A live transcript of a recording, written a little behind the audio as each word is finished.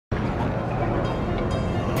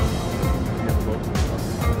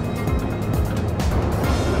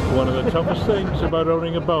One of the toughest things about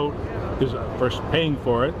owning a boat is first paying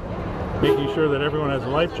for it, making sure that everyone has a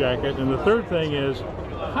life jacket, and the third thing is,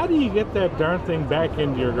 how do you get that darn thing back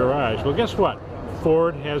into your garage? Well, guess what?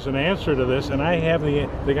 Ford has an answer to this, and I have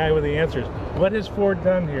the guy with the answers. What has Ford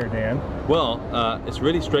done here, Dan? Well, it's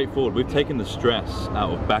really straightforward. We've taken the stress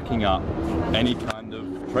out of backing up any kind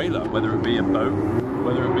of trailer, whether it be a boat,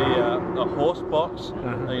 whether it be a horse box,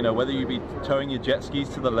 you know, whether you be towing your jet skis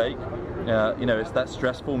to the lake. You know, it's that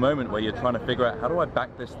stressful moment where you're trying to figure out, how do I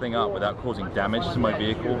back this thing up without causing damage to my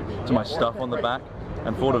vehicle, to my stuff on the back?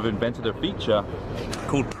 And Ford have invented a feature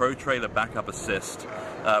called Pro Trailer Backup Assist,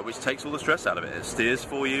 which takes all the stress out of it. It steers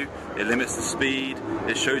for you, it limits the speed,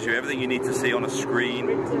 it shows you everything you need to see on a screen,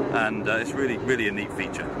 and it's really a neat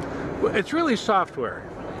feature. Well, it's really software.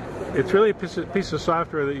 It's really a piece of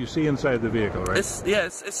software that you see inside the vehicle, right?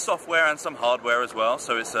 It's software and some hardware as well.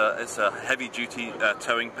 So it's a heavy-duty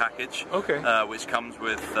towing package, okay, which comes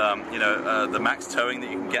with you know, the max towing that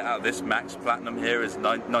you can get out of this Max Platinum here is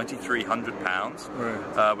 9,300 pounds,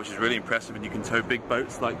 right, which is really impressive, and you can tow big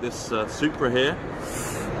boats like this Supra here.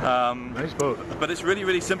 Nice boat. But it's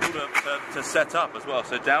really simple to set up as well.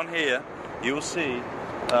 So down here you will see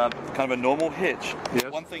kind of a normal hitch. Yes.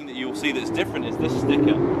 One thing that you'll see that's different is this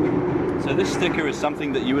sticker. So this sticker is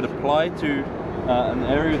something that you would apply to an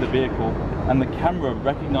area of the vehicle, and the camera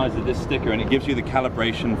recognizes this sticker, and it gives you the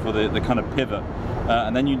calibration for the kind of pivot.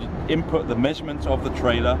 And then you input the measurements of the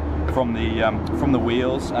trailer from the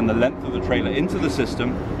wheels and the length of the trailer into the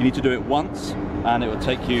system. You need to do it once, and it will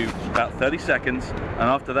take you about 30 seconds. And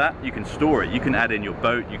after that, you can store it. You can add in your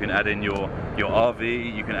boat, you can add in your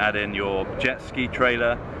RV, you can add in your jet ski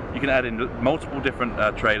trailer, you can add in multiple different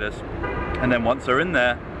trailers. And then once they're in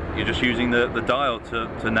there, you're just using the dial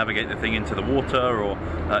to navigate the thing into the water or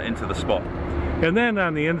into the spot. And then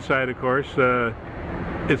on the inside, of course,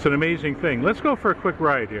 it's an amazing thing. Let's go for a quick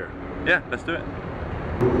ride here. Yeah, let's do it.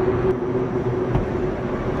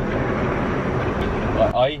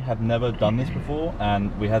 I had never done this before,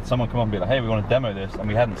 and we had someone come up and be like, hey, we want to demo this, and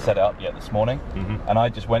we hadn't set it up yet this morning. And I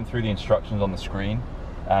just went through the instructions on the screen,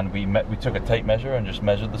 and we took a tape measure and just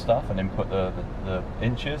measured the stuff and input the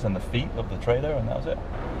inches and the feet of the trailer, and that was it.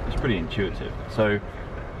 It's pretty intuitive. So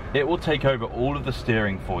it will take over all of the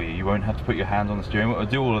steering for you. You won't have to put your hands on the steering wheel. It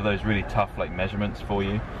will do all of those really tough like measurements for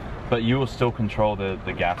you, but you will still control the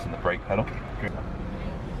gas and the brake pedal.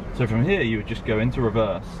 So from here you would just go into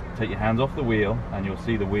reverse, take your hands off the wheel, and you'll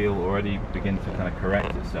see the wheel already begin to kind of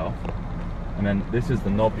correct itself. And then this is the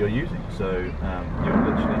knob you're using. So you'll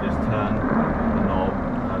literally just turn the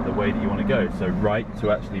knob the way that you want to go. So right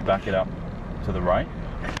to actually back it up to the right,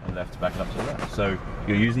 and left to back it up to the left. So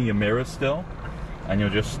you're using your mirrors still, and you're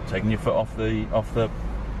just taking your foot off the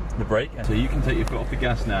brake. So you can take your foot off the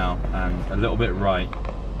gas now and a little bit right,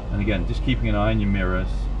 and again just keeping an eye on your mirrors,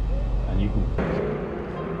 and you can.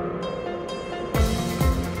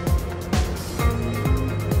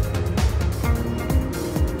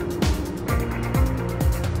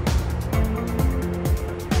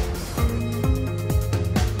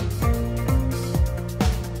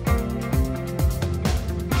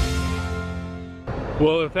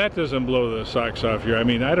 Well, if that doesn't blow the socks off you, I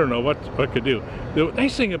mean, I don't know what could do. The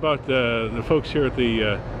nice thing about the folks here at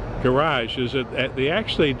the garage is that they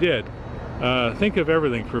actually did think of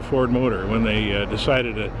everything for Ford Motor when they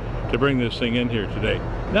decided to bring this thing in here today.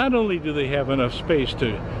 Not only do they have enough space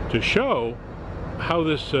to show how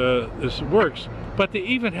this works, but they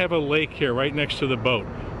even have a lake here right next to the boat.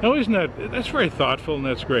 Now, that's very thoughtful, and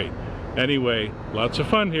that's great. Anyway, lots of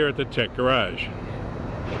fun here at the Tech Garage.